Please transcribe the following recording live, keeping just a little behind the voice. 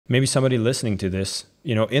maybe somebody listening to this,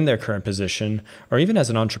 in their current position, or even as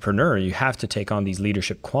an entrepreneur, you have to take on these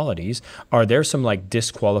leadership qualities. Are there some like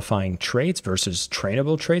disqualifying traits versus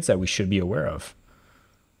trainable traits that we should be aware of?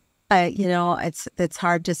 It's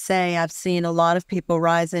hard to say. I've seen a lot of people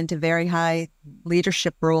rise into very high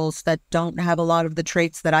leadership roles that don't have a lot of the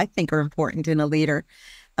traits that I think are important in a leader.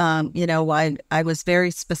 I was very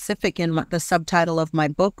specific in the subtitle of my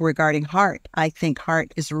book regarding heart. I think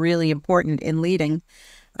heart is really important in leading.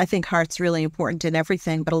 I think heart's really important in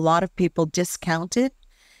everything, but a lot of people discount it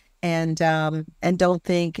and don't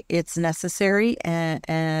think it's necessary, and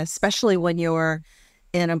especially when you're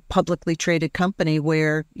in a publicly traded company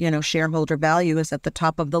where, shareholder value is at the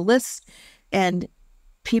top of the list. And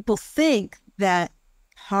people think that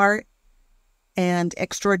heart and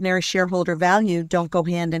extraordinary shareholder value don't go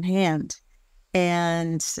hand in hand.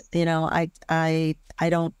 And, I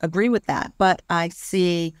don't agree with that, but I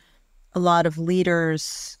see a lot of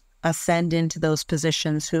leaders ascend into those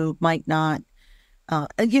positions who might not,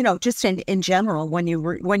 just in general, when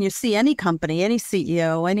you see any company, any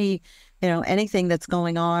CEO, anything that's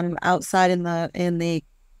going on outside in the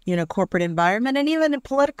corporate environment and even in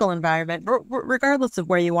political environment, regardless of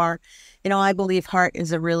where you are, I believe heart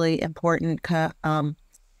is a really important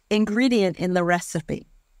ingredient in the recipe.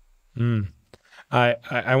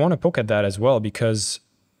 I want to poke at that as well because,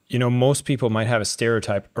 most people might have a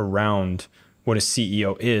stereotype around what a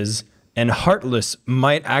CEO is, and heartless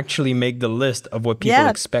might actually make the list of what people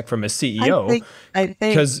expect from a CEO. I think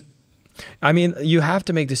Because you have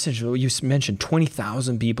to make decisions. You mentioned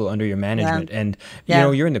 20,000 people under your management, and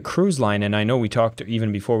you're in the cruise line. And I know we talked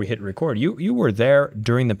even before we hit record. You were there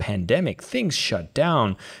during the pandemic. Things shut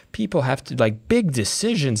down. People have to big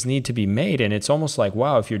decisions need to be made, and it's almost like,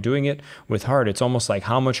 wow, if you're doing it with heart, it's almost like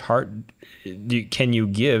how much heart can you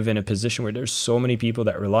give in a position where there's so many people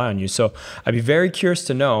that rely on you. So I'd be very curious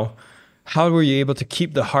to know, how were you able to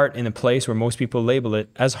keep the heart in a place where most people label it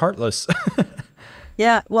as heartless?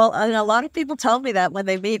 Yeah, well, and a lot of people tell me that when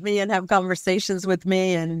they meet me and have conversations with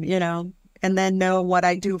me and, and then know what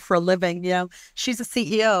I do for a living. She's a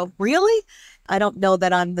CEO. Really? I don't know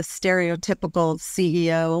that I'm the stereotypical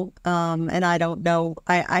CEO. And I don't know,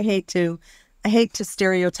 I hate to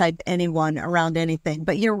stereotype anyone around anything,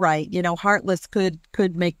 but you're right. Heartless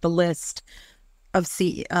could make the list of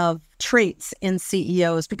traits in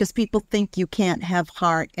CEOs because people think you can't have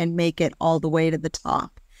heart and make it all the way to the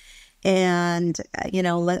top. And,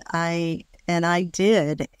 I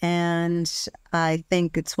did. And I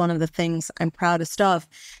think it's one of the things I'm proudest of.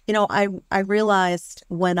 I realized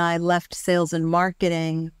when I left sales and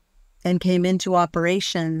marketing and came into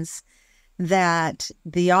operations that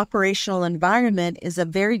the operational environment is a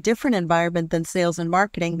very different environment than sales and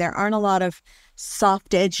marketing. There aren't a lot of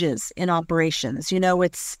soft edges in operations. And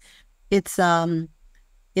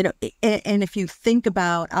if you think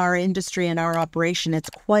about our industry and our operation, it's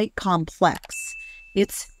quite complex.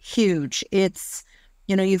 It's huge.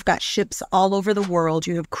 You've got ships all over the world.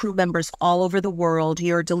 You have crew members all over the world.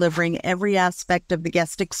 You're delivering every aspect of the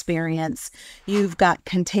guest experience. You've got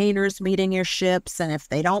containers meeting your ships. And if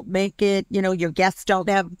they don't make it, your guests don't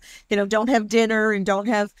have dinner and don't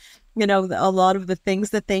have, a lot of the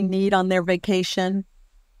things that they need on their vacation.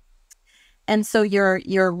 And so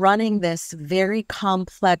you're running this very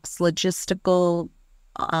complex logistical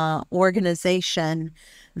organization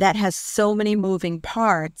that has so many moving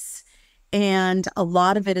parts, and a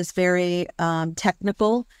lot of it is very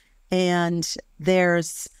technical. And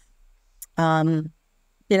there's, and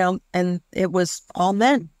it was all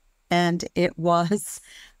men, and it was,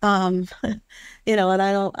 and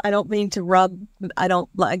I don't mean to I don't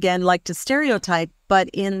again like to stereotype, but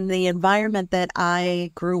in the environment that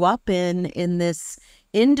I grew up in this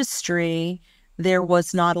industry, there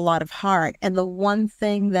was not a lot of heart. And the one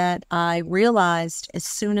thing that I realized as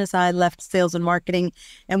soon as I left sales and marketing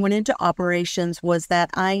and went into operations was that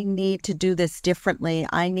I need to do this differently.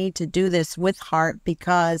 I need to do this with heart,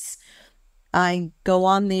 because I go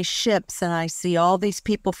on these ships and I see all these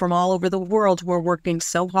people from all over the world who are working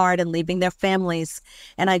so hard and leaving their families.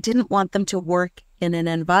 And I didn't want them to work in an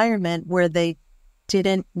environment where they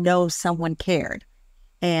didn't know someone cared.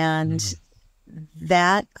 And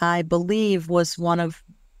that, I believe, was one of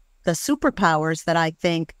the superpowers that I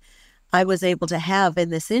think I was able to have in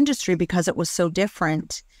this industry because it was so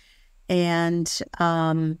different. And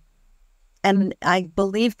I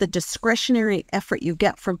believe the discretionary effort you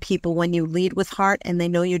get from people when you lead with heart and they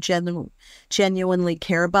know you genuinely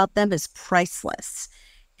care about them is priceless.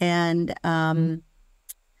 And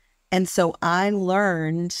so I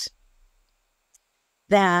learned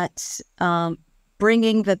that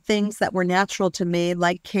bringing the things that were natural to me,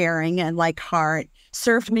 like caring and like heart,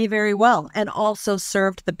 served me very well, and also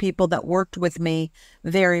served the people that worked with me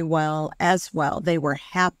very well as well. They were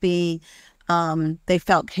happy. They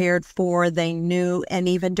felt cared for. They knew, and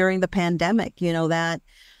even during the pandemic, that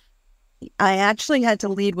I actually had to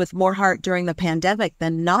lead with more heart during the pandemic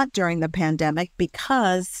than not during the pandemic,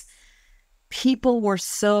 because people were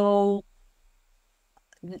so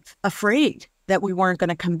afraid that we weren't going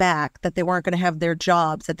to come back, that they weren't going to have their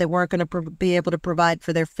jobs, that they weren't going to be able to provide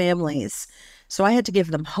for their families. So I had to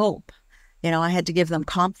give them hope. I had to give them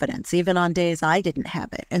confidence, even on days I didn't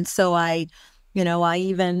have it. And so I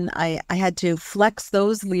had to flex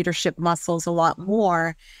those leadership muscles a lot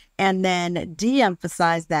more, and then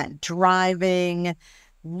de-emphasize that driving,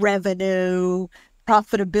 revenue,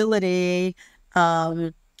 profitability,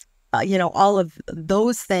 all of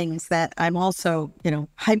those things that I'm also,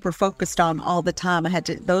 hyper focused on all the time.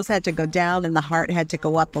 Those had to go down, and the heart had to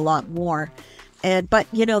go up a lot more. But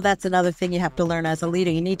that's another thing you have to learn as a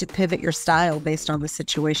leader. You need to pivot your style based on the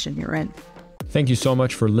situation you're in. Thank you so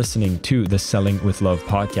much for listening to the Selling with Love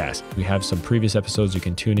podcast. We have some previous episodes you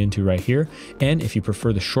can tune into right here. And if you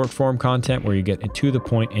prefer the short form content where you get to the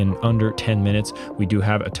point in under 10 minutes, we do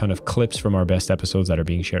have a ton of clips from our best episodes that are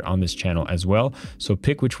being shared on this channel as well. So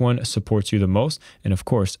pick which one supports you the most. And of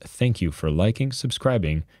course, thank you for liking,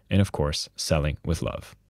 subscribing, and of course, selling with love.